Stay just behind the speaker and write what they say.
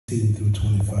through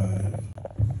 25.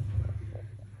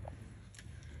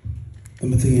 The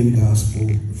Matthean Gospel,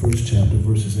 the first chapter,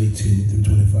 verses 18 through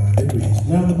 25. It reads,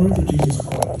 Now the birth of Jesus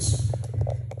Christ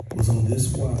was on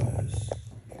this wise.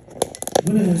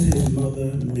 When as his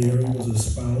mother Mary was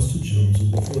espoused to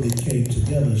Joseph, before they came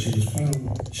together, she was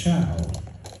found child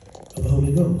of the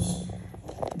Holy Ghost.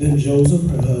 Then Joseph,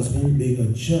 her husband, being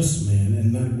a just man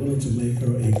and not willing to make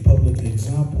her a public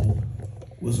example,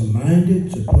 was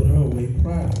minded to put her away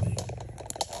privately.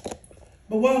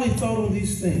 But while he thought on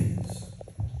these things,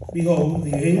 behold,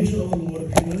 the angel of the Lord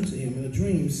appeared unto him in a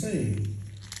dream, saying,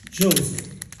 Joseph,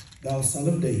 thou son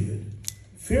of David,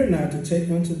 fear not to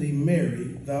take unto thee Mary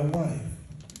thy wife,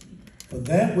 for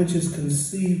that which is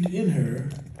conceived in her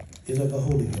is of the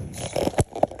Holy Ghost.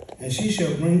 And she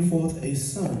shall bring forth a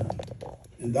son,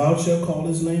 and thou shalt call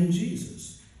his name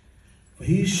Jesus, for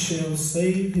he shall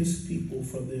save his people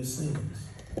from their sins.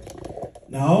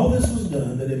 Now all this was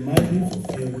done that it might be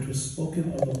fulfilled which was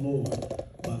spoken of the Lord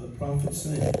by the prophet,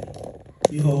 saying,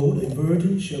 Behold, a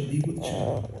virgin shall be with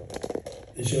child,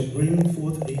 and shall bring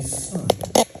forth a son,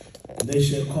 and they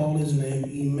shall call his name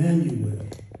Emmanuel,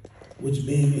 which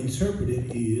being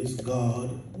interpreted is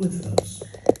God with us.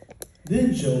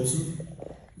 Then Joseph,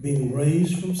 being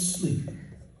raised from sleep,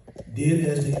 did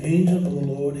as the angel of the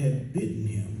Lord had bidden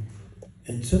him,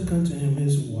 and took unto him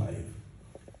his wife,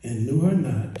 and knew her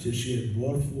not till she had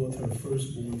brought forth her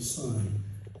firstborn son,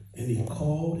 and he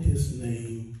called his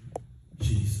name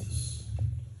Jesus.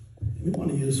 And we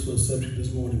want to use for a subject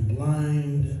this morning,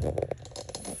 blind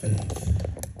faith.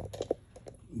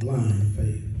 Blind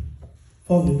faith.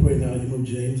 Father, we pray now you move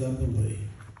James out of the way.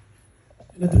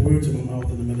 Let the words of my mouth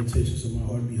and the meditations of my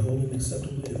heart be holy and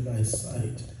acceptable in thy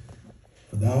sight.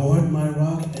 For thou art my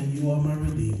rock and you are my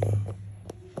redeemer.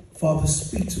 Father,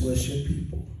 speak to us, your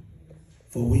people,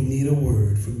 for we need a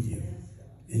word from you.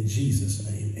 In Jesus'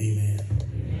 name, amen.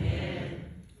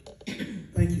 Amen.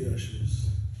 Thank you, ushers.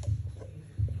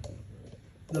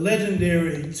 The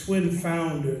legendary twin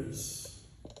founders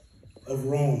of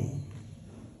Rome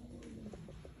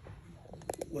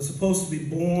were supposed to be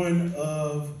born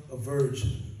of a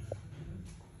virgin,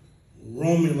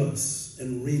 Romulus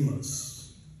and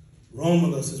Remus.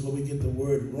 Romulus is where we get the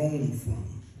word Rome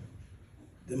from.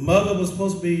 The mother was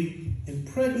supposed to be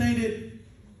impregnated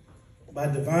by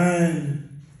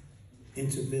divine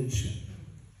intervention.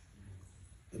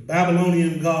 The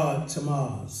Babylonian god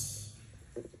Tammuz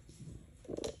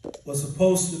was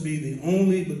supposed to be the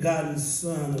only begotten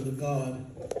son of the god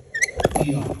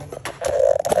Eon.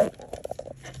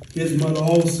 His mother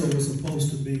also was supposed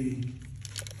to be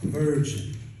a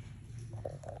virgin.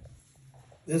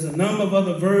 There's a number of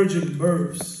other virgin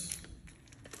births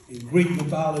in Greek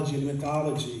mythology and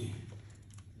mythology.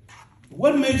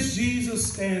 What makes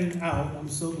Jesus stand out, I'm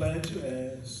so glad you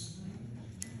asked,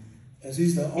 as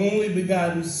he's the only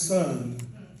begotten son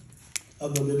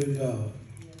of the living God.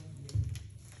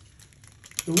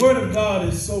 The word of God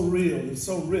is so real and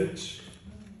so rich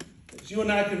that you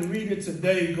and I can read it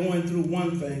today going through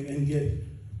one thing and get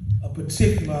a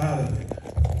particular out of it.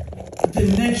 But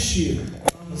then next year,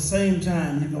 at the same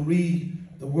time, you can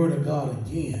read the word of God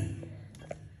again.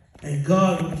 And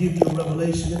God will give you a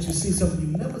revelation that you see something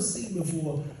you've never seen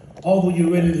before. Although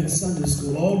you read it in Sunday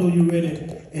school, although you read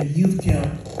it in youth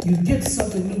camp, you get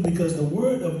something new because the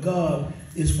word of God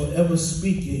is forever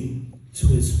speaking to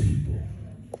his people.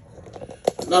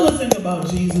 Another thing about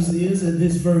Jesus is, in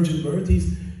his virgin birth,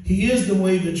 he is the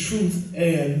way, the truth,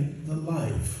 and the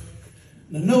life.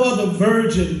 Now, no other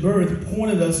virgin birth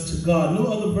pointed us to God. No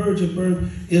other virgin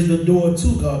birth is the door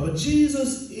to God. But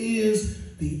Jesus is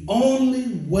the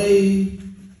only way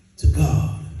to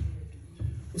God.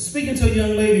 I was speaking to a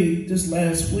young lady just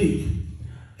last week,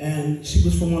 and she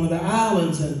was from one of the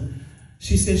islands, and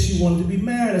she said she wanted to be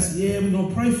married. I said, yeah, we're going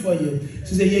to pray for you.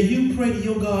 She said, yeah, you pray to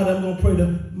your God, I'm going to pray to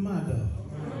my God.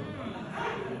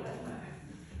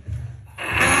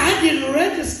 I didn't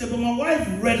register, but my wife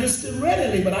registered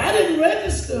readily, but I didn't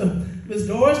register, Ms.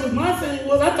 Doris, because my thing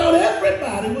was I thought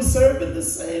everybody was serving the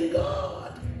same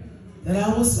God that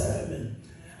I was serving.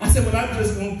 I said, well, I'm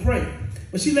just going to pray.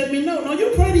 But she let me know, no,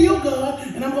 you pray to your God,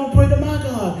 and I'm going to pray to my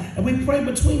God. And we pray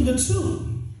between the two.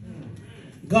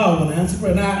 God will answer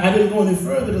prayer. Now, I didn't go any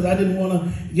further because I didn't want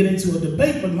to get into a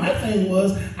debate, but my thing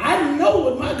was, I know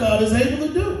what my God is able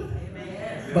to do.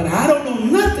 But I don't know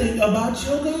nothing about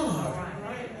your God.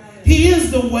 He is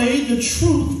the way, the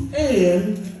truth,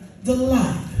 and the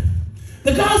life.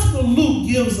 The Gospel of Luke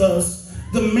gives us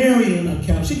the Marian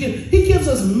account. He gives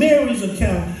us Mary's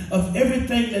account of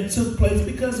everything that took place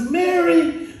because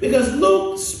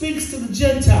Luke speaks to the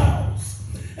Gentiles.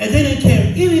 And they didn't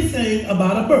care anything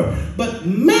about a birth. But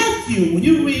Matthew, when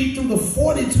you read through the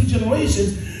 42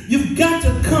 generations, you've got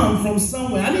to come from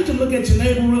somewhere. I need you to look at your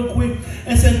neighbor real quick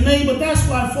and say, neighbor, that's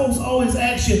why folks always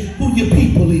ask you who your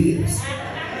people is.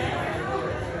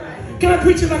 Can I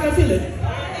preach it like I feel it?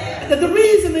 The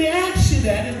reason they ask you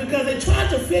that is because they're trying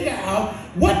to figure out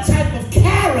what type of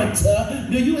character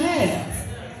do you have.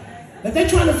 That they're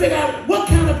trying to figure out what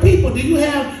kind of people. Do you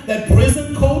have that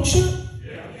prison culture?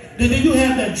 Do you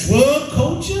have that drug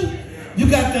culture? You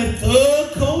got that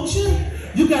thug culture?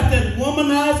 You got that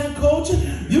womanizing culture?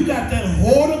 You got that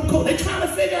whoredom culture? They're trying to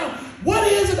figure out what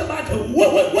is it about you?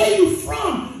 Where are you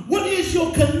from? What is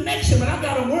your connection? But I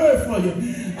got a word for you.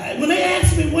 When they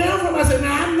ask me where I'm from, I said,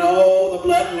 now I know the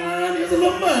bloodline is a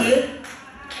little muddy,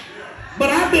 but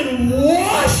I've been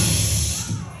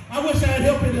washed. I wish I had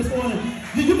helped you this morning.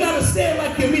 You got to say it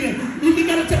like you mean it. You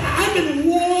got to tell, I've been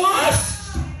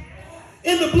washed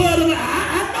in the blood of life.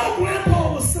 I know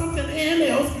Grandpa was something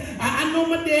else. I know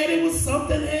my daddy was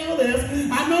something else.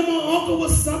 I know my uncle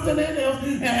was something else.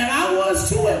 And I was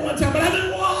too at one time, but I've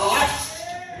been washed.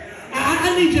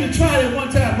 I need you to try that one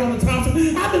time, Brother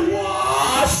Thompson. I've been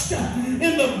washed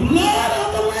in the blood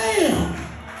of the Lamb.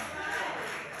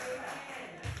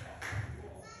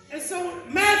 And so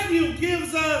Matthew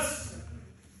gives us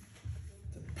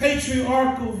the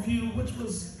patriarchal view, which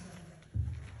was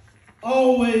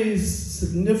always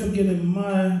significant in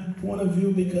my point of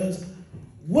view, because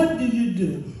what do you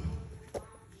do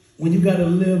when you got to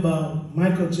live out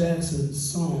Michael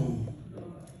Jackson's song,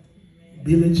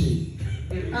 Billie Jean?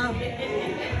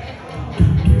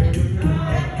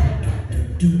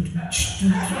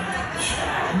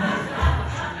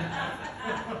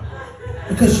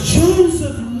 Because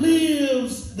Joseph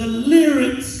lives the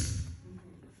lyrics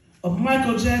of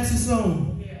Michael Jackson's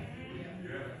song.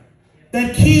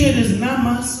 That kid is not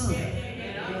my son.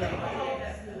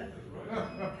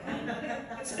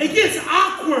 It gets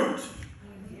awkward.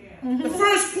 The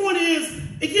first point is,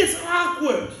 it gets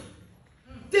awkward.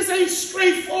 This ain't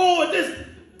straightforward.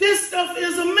 This stuff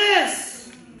is a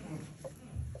mess.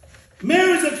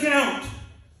 Mary's account.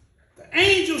 The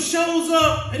angel shows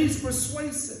up and he's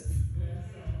persuasive.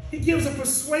 He gives a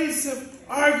persuasive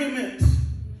argument.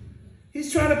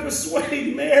 He's trying to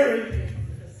persuade Mary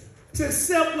to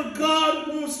accept what God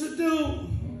wants to do.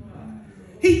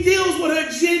 He deals with her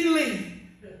gently,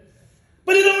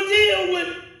 but he don't deal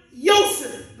with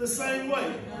Joseph the same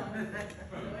way.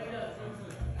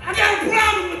 I got a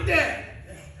problem with that.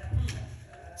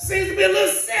 Seems to be a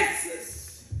little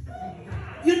sexist.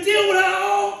 You deal with her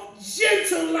all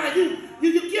gentle, like you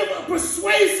give a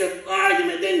persuasive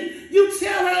argument, then you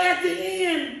tell her at the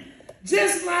end,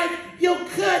 just like you're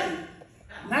cutting.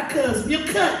 Not cousin, you're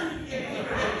cutting.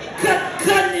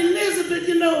 Cutting Elizabeth,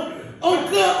 you know, old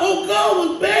girl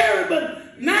was buried,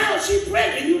 but now she's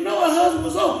pregnant. You know her husband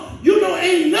was old. You know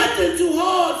ain't nothing too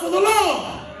hard for the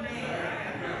Lord.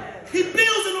 He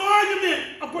builds an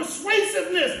argument of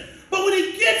persuasiveness, but when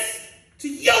he gets to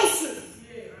Joseph,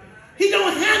 he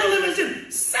don't handle him as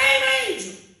just same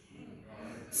angel,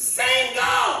 same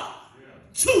God,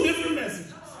 two different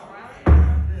messages.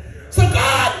 So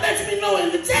God lets me know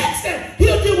in the text that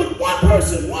he'll deal with one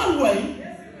person one way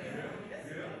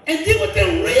and deal with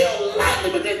them real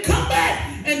lightly, but then come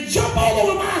back and jump all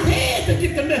over my head to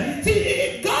get the message.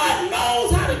 See, God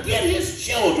knows how to get his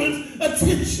children's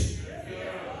attention.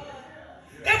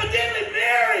 Evidently,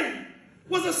 Mary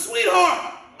was a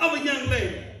sweetheart of a young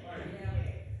lady.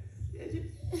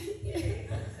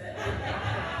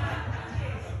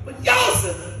 But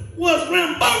Joseph was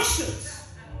rambunctious.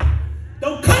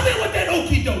 Don't come in with that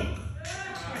okie doke.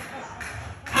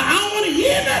 I don't want to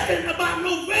hear nothing about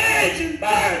no virgin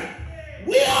birth.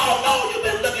 We all know you've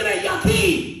been looking at your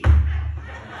king.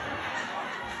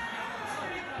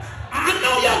 I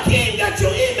know your king got your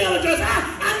email address.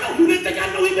 I know you didn't think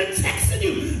I know he been texting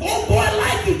you. Oh boy,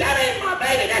 like you. That ain't my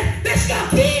baby. That's your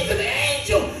king, and the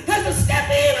angel has to step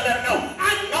in and let him know.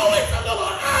 I know it's a little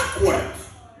awkward.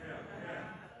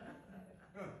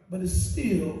 But it's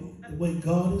still the way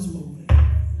God is moving.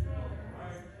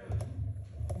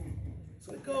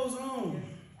 So it goes on.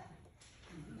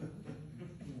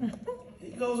 He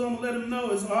goes on to let him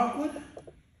know it's awkward.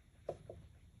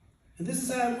 And this is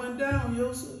how it went down,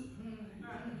 Joseph.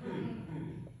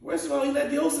 First of all, he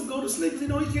let Joseph go to sleep because he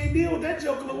know he can't deal with that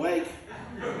joker awake.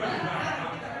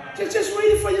 Just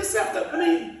read it for yourself. I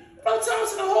mean, Brother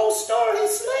Thompson, the whole story,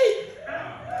 he's asleep.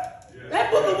 That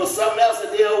book was something else to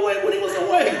deal with when he was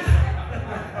awake.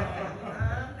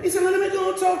 He said, let me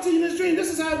go and talk to you in this dream. This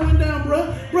is how it went down,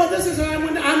 bro. Bro, this is how it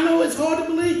went down. I know it's hard to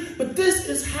believe, but this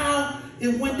is how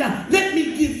it went down. Let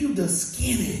me give you the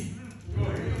skinny.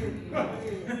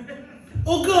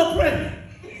 Oh, girl, pregnant.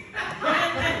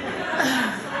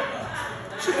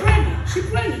 She pregnant. She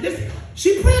pregnant.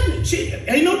 She pregnant. She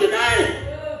ain't no denying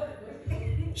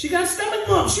it. She got stomach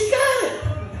bumps. She got it.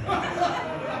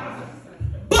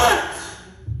 But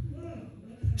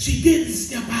she didn't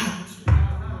step out.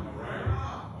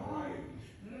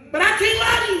 But I can't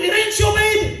lie to you. It ain't your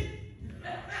baby.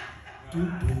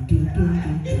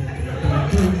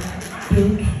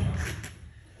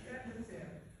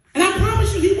 And I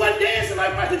promise you, he wasn't dancing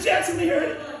like Michael Jackson when he heard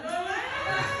it.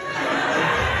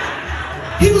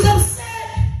 He was upset.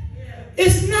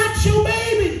 It's not your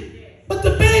baby, but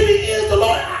the baby is the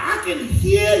Lord. I can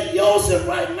hear Joseph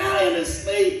right now in his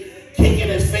sleep, kicking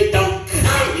his feet. Don't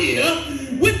come here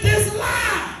with this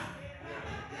lie.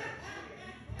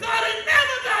 God ain't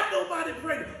never got nobody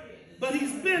pregnant. But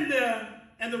he's been there,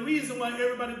 and the reason why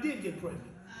everybody did get pregnant.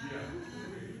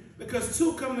 Because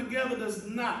two coming together does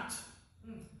not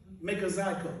make a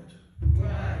zygote.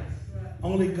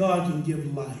 Only God can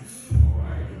give life.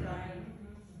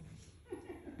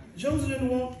 Joseph didn't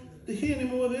want to hear any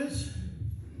more of this.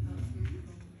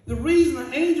 The reason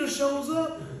the angel shows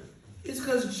up is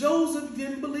because Joseph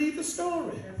didn't believe the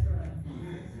story.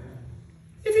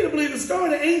 If he didn't believe the story,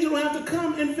 the angel will have to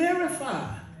come and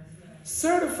verify,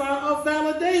 certify, or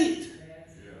validate.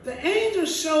 The angel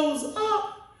shows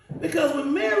up because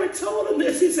when Mary told him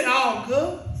this, he said, oh,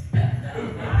 good.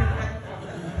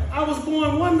 I was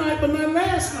born one night, but not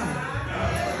last night.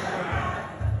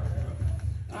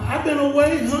 I've been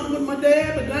away hunting with my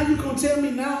dad, but now you're going to tell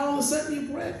me now all of a sudden you're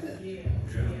pregnant.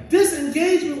 This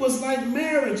engagement was like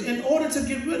marriage. In order to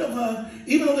get rid of her,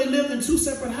 even though they lived in two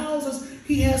separate houses,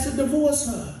 he has to divorce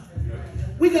her.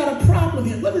 We got a problem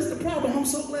here. What is the problem? I'm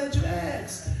so glad you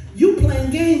asked. You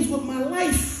playing games with my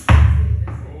life.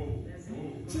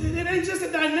 See, it ain't just a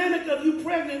dynamic of you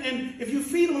pregnant, and if you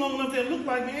feed them long enough, they'll look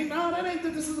like me. No, that ain't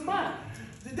what this is about.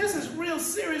 This is real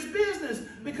serious business,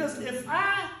 because if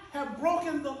I have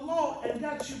broken the law and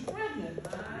got you pregnant,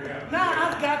 now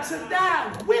I've got to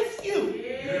die with you.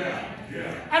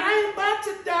 And I ain't about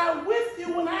to die with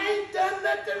you when I ain't done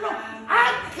nothing wrong.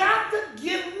 I got to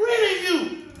get rid of you.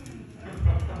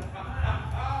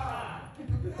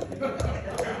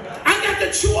 I got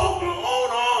to chew off my own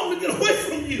arm to get away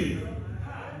from you.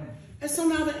 And so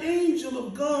now the angel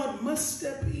of God must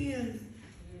step in,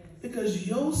 because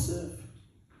Joseph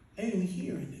ain't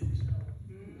hearing it.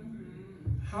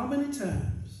 How many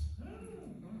times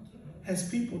has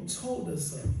people told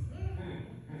us something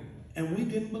and we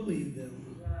didn't believe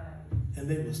them, and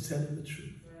they was telling the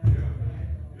truth?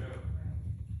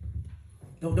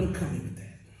 No, don't come in with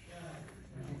that.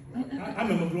 I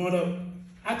remember growing up,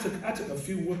 I took a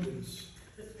few whoopings.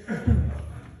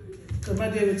 Because my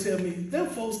dad would tell me, them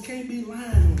folks can't be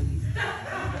lying on you.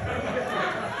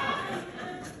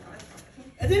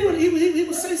 And then he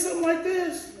would say something like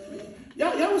this.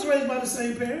 Y'all was raised by the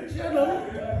same parents. Y'all know.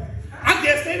 I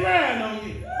guess they lying on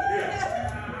you.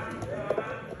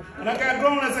 When I got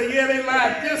grown, I said, yeah, they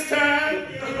lied this time.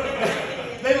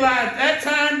 They lied that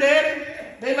time, Daddy.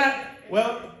 They lied.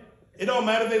 Well, it don't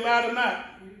matter if they lied or not.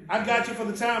 I got you for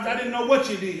the times I didn't know what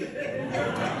you did.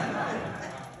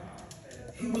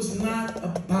 He was not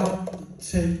about to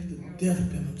take the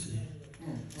death penalty.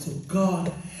 So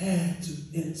God had to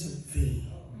intervene.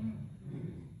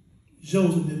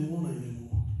 Joseph didn't want it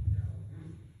anymore.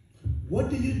 What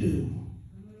do you do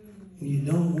when you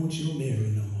don't want your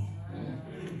Mary no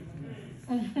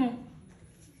more?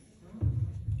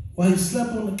 While he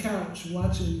slept on the couch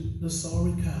watching the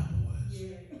Sorry Cowboys.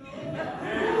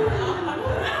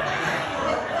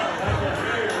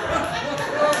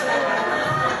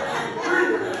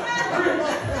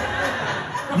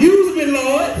 Use me,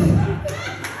 Lord.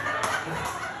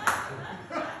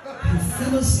 He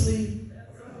fell asleep.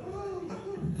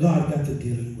 God got to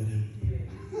dealing with him.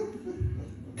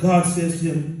 God says to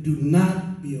him, do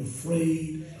not be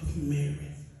afraid of Mary.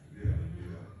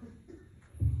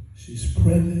 She's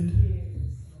pregnant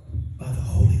by the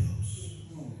Holy Ghost.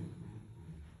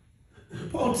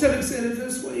 Paul Tillich said it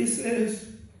this way. He says,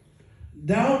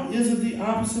 doubt isn't the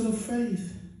opposite of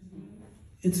faith.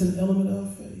 It's an element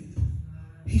of faith.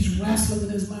 He's wrestling in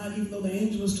his mind even though the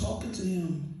angel is talking to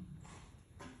him.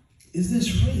 Is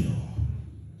this real?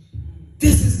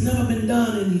 This has never been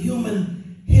done in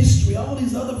human history. All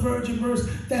these other virgin births,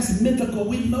 that's mythical.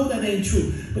 We know that ain't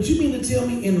true. But you mean to tell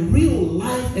me in real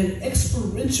life and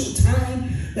experiential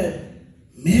time that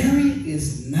Mary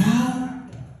is now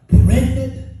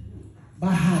pregnant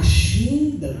by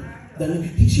Hashem?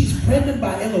 She's pregnant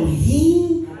by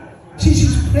Elohim.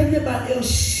 She's pregnant by El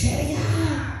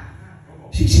Shaddai.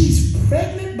 She's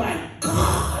pregnant by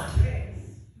God.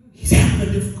 He's having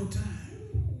a difficult time.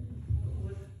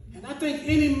 think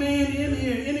any man in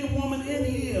here, any woman in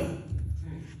here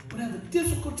would have a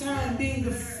difficult time being the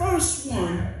first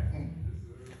one.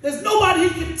 There's nobody he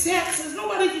can text. There's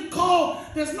nobody he can call.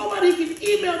 There's nobody he can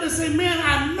email to say, man,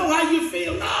 I know how you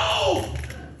feel. No.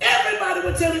 Everybody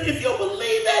would tell you, if you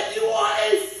believe that, you are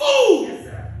a fool. Yes,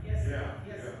 sir. Yes, sir.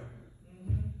 Yes, sir.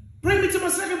 Bring me to my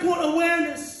second point,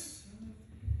 awareness.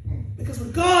 Because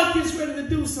when God gets ready to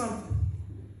do something,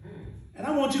 and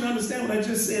I want you to understand what I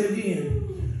just said again.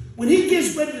 When he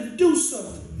gets ready to do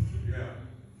something,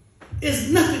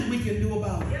 there's nothing we can do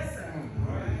about it. Yes, sir.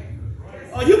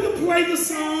 Or you can play the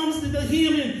Psalms, the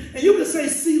hymn, and you can say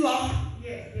Selah.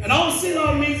 And all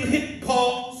Selah means is hit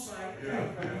pause.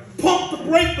 Pump the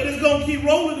brake, but it's going to keep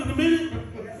rolling in a minute.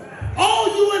 All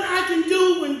you and I can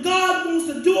do when God wants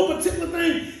to do a particular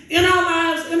thing in our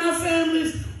lives, in our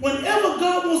families, whenever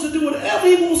God wants to do whatever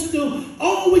he wants to do,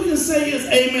 all we can say is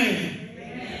amen.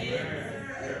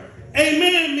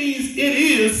 Amen means it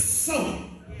is so.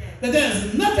 That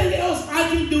there's nothing else I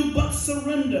can do but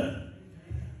surrender.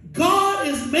 God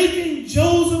is making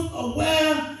Joseph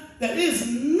aware that there's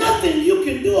nothing you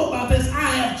can do about this. I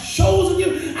have chosen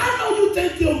you. I know you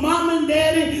think your mom and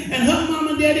daddy and her mom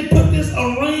and daddy put this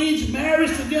arranged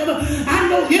marriage together. I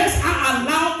know, yes, I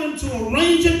allowed them to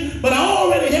arrange it, but I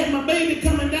already had my baby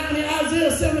coming down here,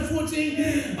 Isaiah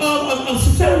 7:14,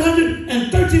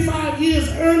 735 years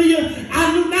earlier.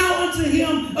 I knew now unto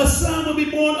him a son will be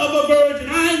born of a virgin.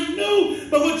 I knew,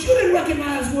 but what you didn't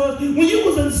recognize was when you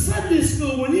was in Sunday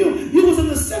school, when you was in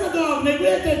the synagogue and they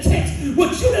read that text,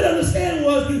 what you didn't understand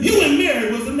was you and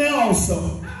Mary was in there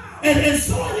also. And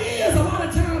so it is a lot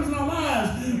of times in our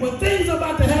lives when things are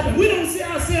about to happen. We don't see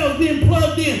ourselves being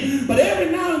plugged in, but every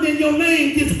now and then your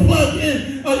name gets plugged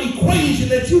in an equation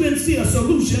that you didn't see a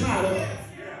solution out of.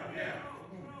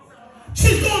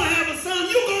 She's going to have a son.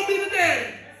 You're going to be the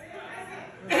daddy.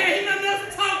 And ain't nothing else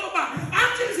to talk about.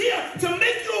 I'm just here to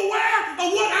make you aware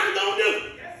of what I'm going to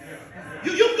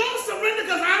do. You're going to surrender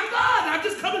because I'm God.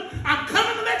 I'm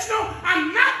coming to let you know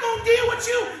I'm not going to deal with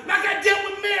you like I dealt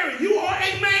with Mary. You are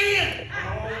a man.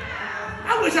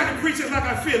 I wish I could preach it like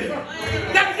I feel it.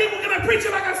 Can I preach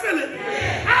it like I feel it?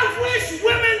 I wish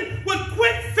women would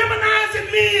quit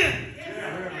feminizing men.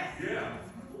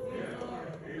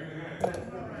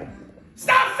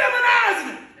 Stop feminizing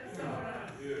it.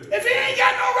 If he ain't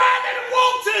got no ride, let him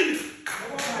walk to you.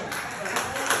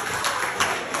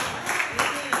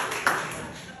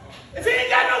 If he ain't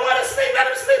got nowhere to sleep, let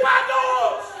him sleep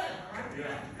outdoors.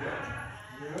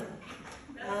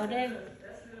 All day.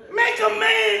 Make a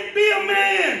man be a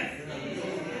man.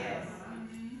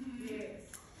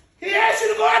 He asked you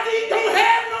to go out to eat, don't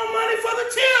have no money for the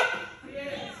tip.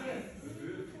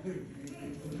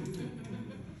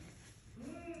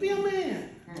 Be a man.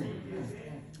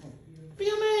 Be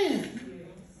a man.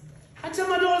 I tell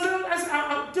my daughters,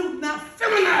 I do not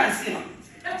feminize him.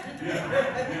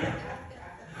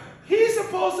 He's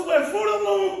supposed to wear Fruit of the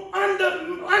Loom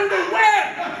underwear,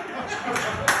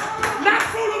 not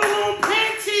Fruit of the Loom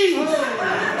panties.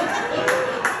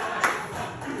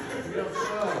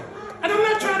 And I'm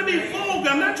not trying to be vulgar.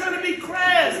 I'm not trying to be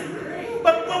crass.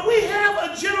 But we have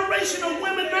a generation of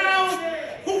women now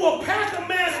who will pack a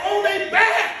man on their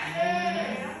back.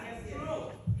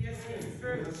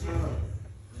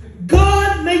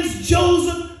 God makes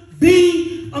Joseph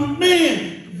be a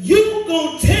man. You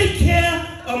gonna take care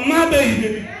of my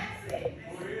baby.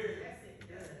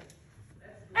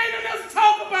 Ain't nothing else to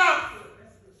talk about.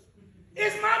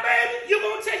 It's my baby. You're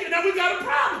gonna take it. Now we got a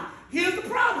problem. Here's the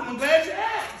problem. I'm glad you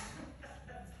asked.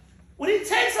 When he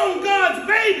takes on God's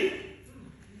baby,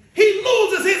 he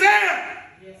loses his heir.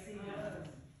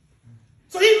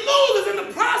 So he loses in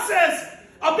the process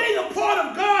of being a part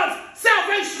of God's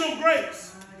salvational grace.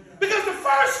 Because the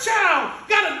first child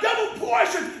got a double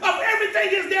portion of everything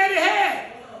his daddy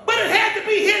had. But it had to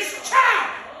be his child.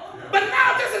 But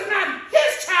now this is not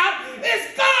his child,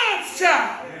 it's God's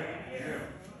child.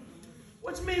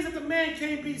 Which means that the man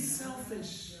can't be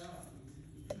selfish.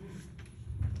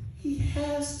 He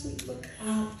has to look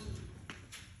out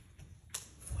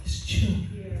for his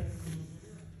children.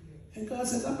 And God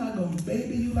says, I'm not going to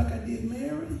baby you like I did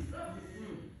Mary.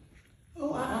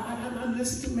 Oh, I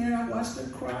listened to Mary. I watched her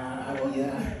cry. Oh,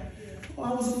 yeah. Oh,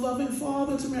 I was a loving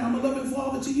father to Mary. I'm a loving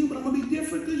father to you, but I'm going to be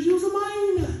different because you're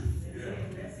mine.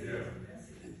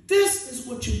 This is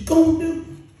what you're going to do.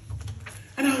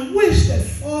 And I wish that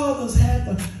fathers had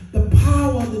the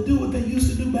power to do what they used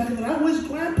to do back then. I wish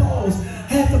grandpas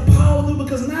had the power to do,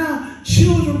 because now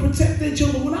children protect their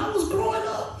children. When I was growing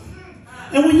up,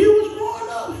 and when you was growing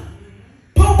up,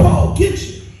 Pawpaw get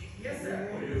you. Yes, sir.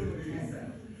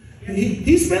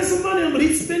 He spent some money on, but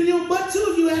he'd spend your butt too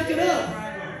if you acted up.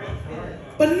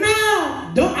 But now,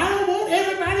 I don't want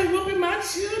everybody whooping my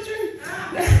children.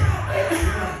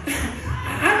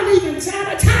 I believe in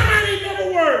time. Time out ain't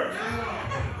never worked.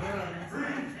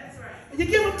 You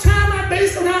give them time out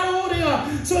based on how old they are.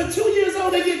 So at 2 years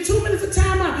old, they get 2 minutes of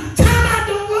time out. Time out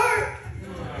don't work.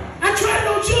 I tried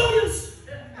no juniors.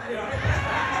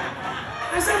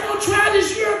 I said, I'm going to try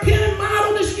this European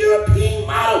model.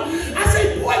 I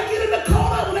say, boy, get in the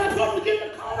corner. When I told him to get in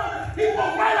the corner, he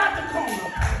walked right out the corner.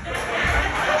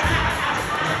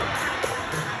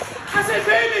 I said,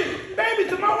 baby,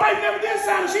 because my wife never did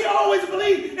something. She always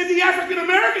believed in the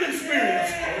African-American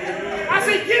experience. I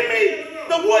said, give me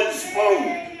the wooden spoon.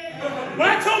 When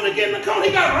I told him to get in the corner,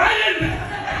 he got right in there.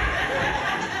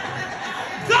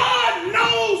 God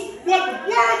knows what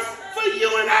works for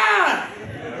you and I.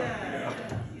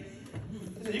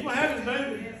 He said, you're going to have this,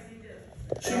 baby.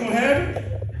 She's going to have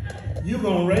it. You're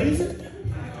going to raise it.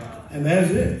 And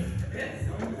that's it.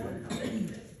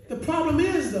 The problem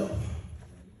is, though,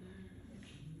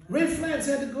 red flags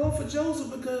had to go for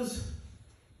Joseph because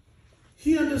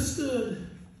he understood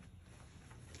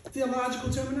theological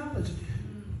terminology.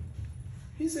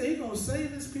 He said he's going to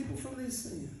save his people from these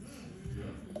sins.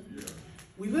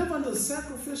 We live under a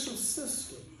sacrificial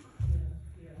system.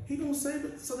 He's going to save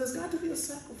it, so there's got to be a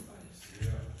sacrifice.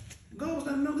 God was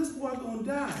going to know this boy going to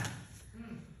die.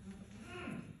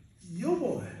 Your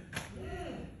boy.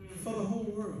 For the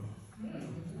whole world.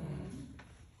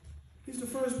 He's the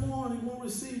firstborn. He won't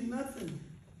receive nothing.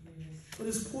 But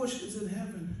his portion is in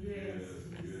heaven.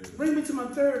 Bring me to my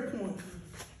third point.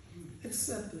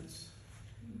 Acceptance.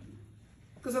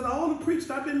 Because of all the preaching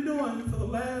I've been doing for the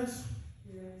last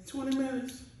 20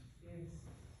 minutes,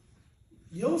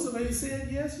 Joseph ain't said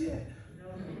yes yet.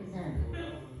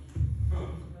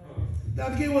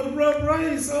 Dr. King was rough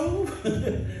brain, so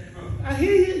I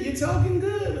hear you, you're talking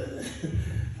good.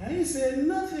 I ain't said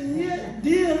nothing yet.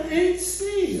 Deal ain't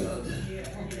sealed.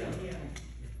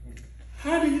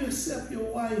 How do you accept your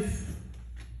wife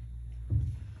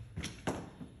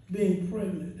being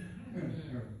pregnant?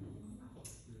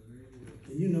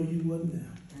 And you know you wasn't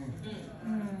there.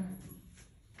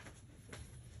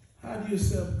 How do you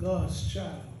accept God's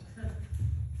child?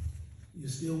 You're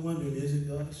still wondering, is it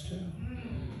God's child?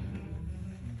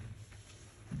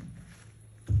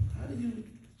 How do you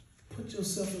put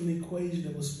yourself in the equation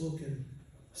that was spoken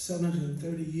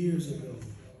 730 years ago?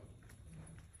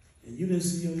 And you didn't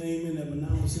see your name in there, but now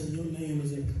all of a sudden your name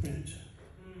is in print.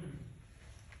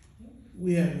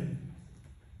 We having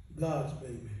God's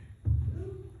baby.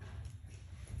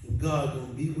 And God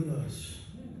gonna be with us.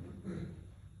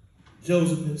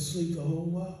 Joseph been asleep the whole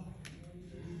while.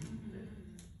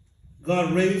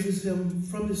 God raises him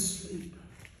from his sleep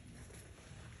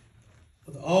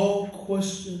with all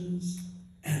questions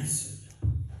answered.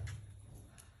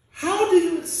 How do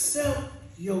you accept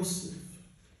Joseph?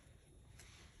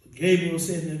 Gabriel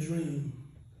said in a dream,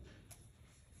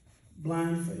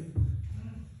 blind faith.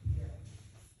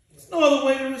 There's no other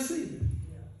way to receive it.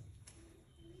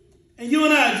 And you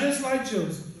and I, just like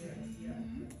Joseph,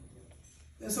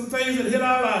 there's some things that hit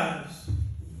our lives.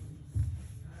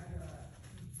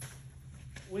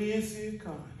 We didn't see it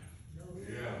coming.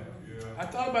 I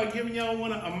thought about giving y'all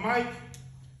one a mic,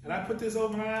 and I put this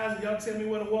over my eyes, and y'all tell me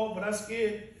where to walk, but I'm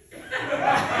scared.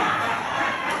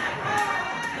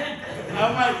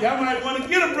 Y'all might want to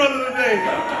get a brother today.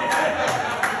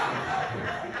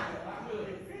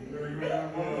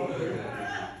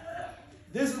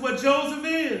 This is what Joseph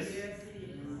is.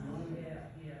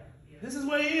 This is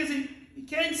what he is. He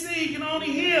can't see, he can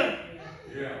only hear.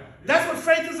 That's what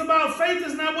faith is about. Faith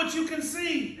is not what you can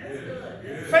see.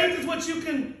 Faith is what you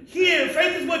can hear.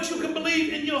 Faith is what you can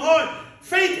believe in your heart.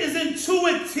 Faith is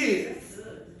intuitive.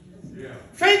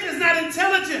 Faith is not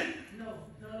intelligent.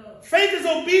 Faith is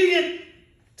obedient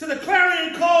to the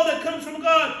clarion call that comes from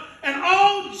God. And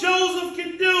all Joseph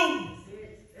can do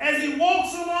as he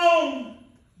walks along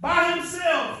by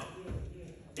himself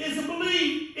is to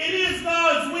believe it is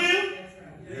God's will.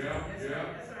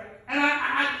 And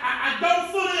I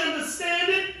don't fully understand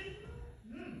it.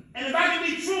 And if I can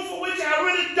be truthful with you, I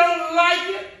really don't like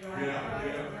it.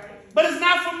 But it's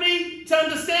not for me to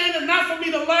understand. It's not for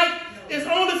me to like. It's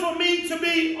only for me to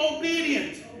be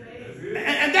obedient.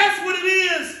 And that's what it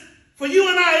is for you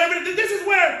and I. This is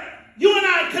where you and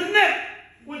I connect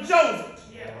with Joseph.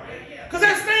 Because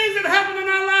there's things that happen in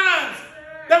our lives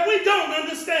that we don't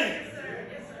understand.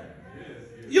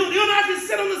 You and I can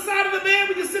sit on the side of the bed,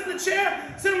 we can sit in the chair,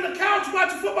 sit on the couch,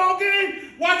 watch a football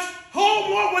game, watch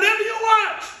homework, whatever you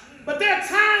watch. But there are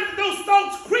times that those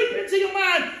thoughts creep into your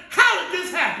mind. How did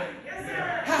this happen?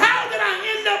 How did I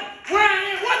end up where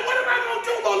I am? What am I going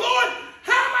to do, Lord?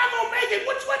 How am I going to make it?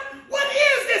 What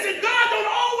is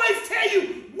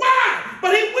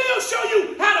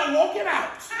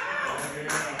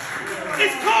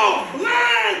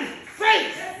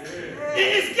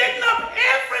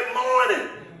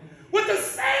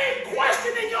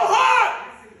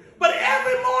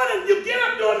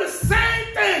doing the same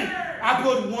thing. I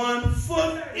put one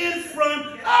foot in front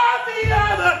of the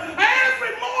other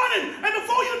every morning. And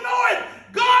before you know it,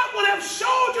 God would have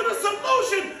showed you the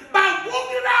solution by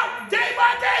walking it out day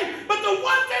by day. But the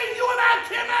one thing you and I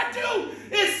cannot do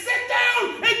is sit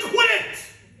down and quit.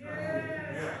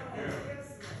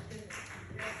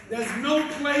 There's no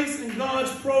place in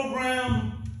God's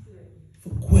program for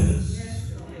quitters.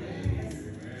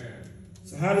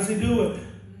 So how does he do it?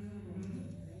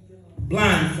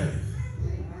 Blind faith.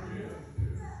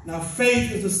 Now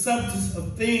faith is the substance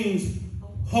of things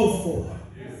hoped for,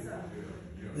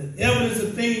 the evidence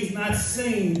of things not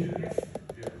seen,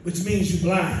 which means you're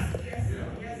blind.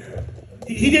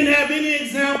 He didn't have any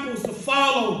examples to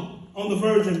follow on the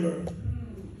virgin birth,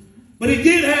 but he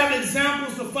did have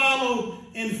examples to follow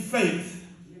in faith.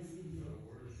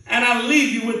 And I'll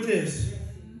leave you with this.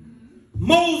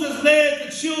 Moses led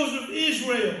the children of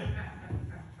Israel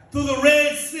through the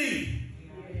Red Sea.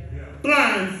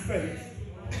 Blind faith.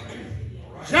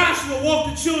 Joshua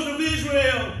walked the children of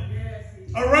Israel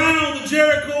around the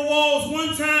Jericho walls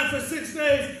one time for 6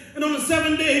 days. And on the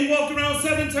 7th day, he walked around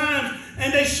 7 times.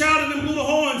 And they shouted and blew the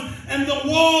horns. And the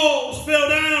walls fell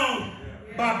down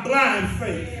by blind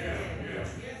faith.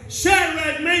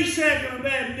 Shadrach, Meshach, and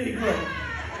Abednego.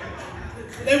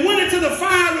 They went into the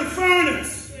fiery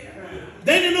furnace.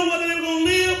 They didn't know whether they were going to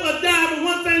live or die. But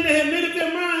one thing they had made up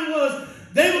their mind was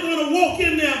they were going to walk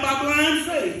in there by blind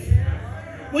faith.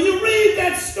 When you read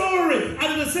that story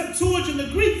out of the Septuagint, the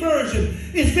Greek version,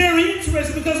 it's very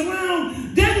interesting because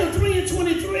around Daniel 3 and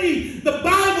 23, the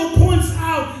Bible points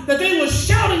out that they were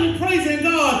shouting and praising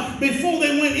God before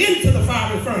they went into the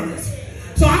fiery furnace.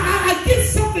 So I get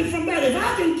something from that. If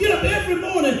I can get up every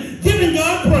morning giving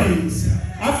God praise,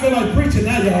 I feel like preaching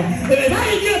now, y'all. If I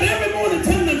can get up every morning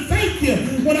telling them thank you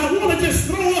when I want to just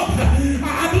throw up,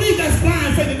 I believe that's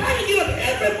blind faith. If I can get up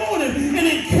every morning and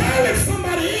encourage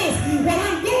somebody else while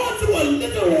I'm going through a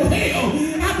literal hell,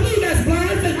 I believe that's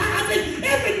blind faith. I think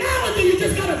every now and then you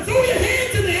just got to throw your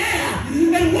hands in the air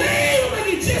and wave like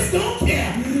you just don't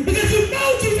care. Because you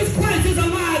know Jesus Christ is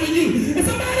alive in you. And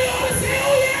somebody ought to say,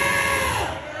 oh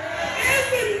yeah!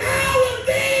 Every now and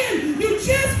then you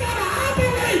just got to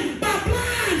operate by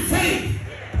blind faith.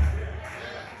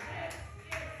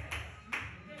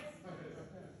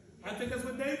 I think that's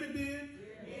what David did.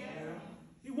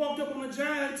 He walked up on a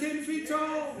giant 10 feet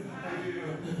tall,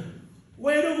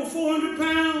 weighed over 400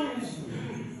 pounds,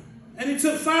 and he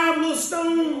took 5 little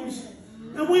stones.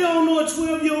 And we all know a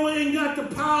 12-year-old ain't got the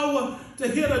power to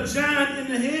hit a giant in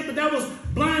the head, but that was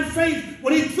blind faith.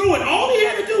 When he threw it, all he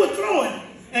had to do was throw it,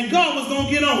 and God was going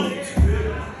to get on it.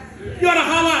 You ought to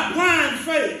holler out blind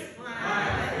faith.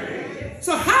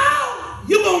 So how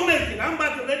you going to make it? I'm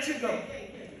about to let you go.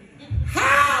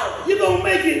 How you going to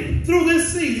make it through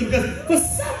this season? Because for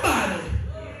somebody,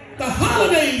 the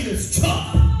holidays is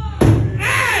tough.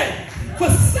 Hey, for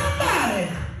somebody,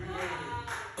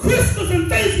 Christmas and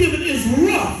Thanksgiving is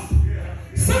rough.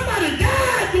 Somebody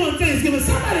died during Thanksgiving.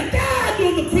 Somebody died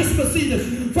during the Christmas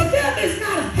season. For them, it's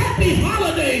not a happy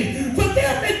holiday. For them,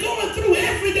 they're going through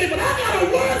every day. But I got a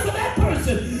word for that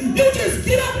person. You just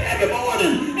get up every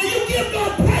morning and you give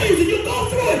God praise and you go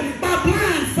through it by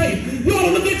blind faith. You ought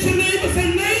to look at your neighbor and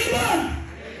say, neighbor,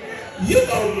 you're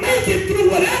going to make it through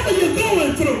whatever you're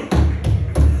going through.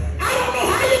 I don't know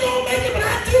how you're going to make it, but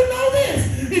I do know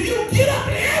this. If you get up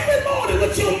every morning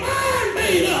with your mind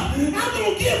made up, I'm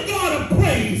going to give God a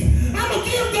praise. I'm going to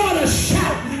give God a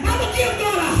shout. I'm going to give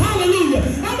God a hallelujah.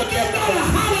 I'm going to give God a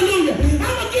hallelujah. I'm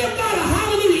going to give God a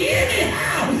hallelujah.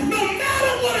 Anyhow, no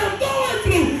matter what I'm going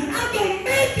through, I'm going to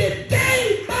make it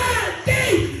day by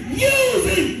day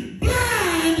using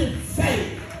blind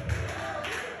faith.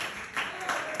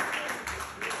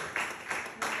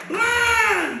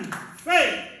 Blind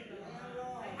faith.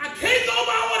 I can't go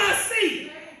by what I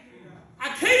see. I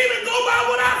can't even go by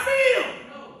what I feel.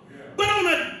 But on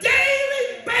a daily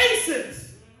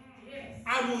basis,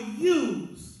 I will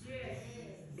use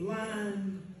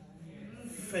blind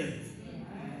faith.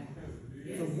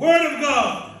 The word of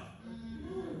God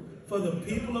for the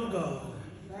people of God.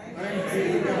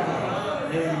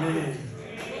 Amen.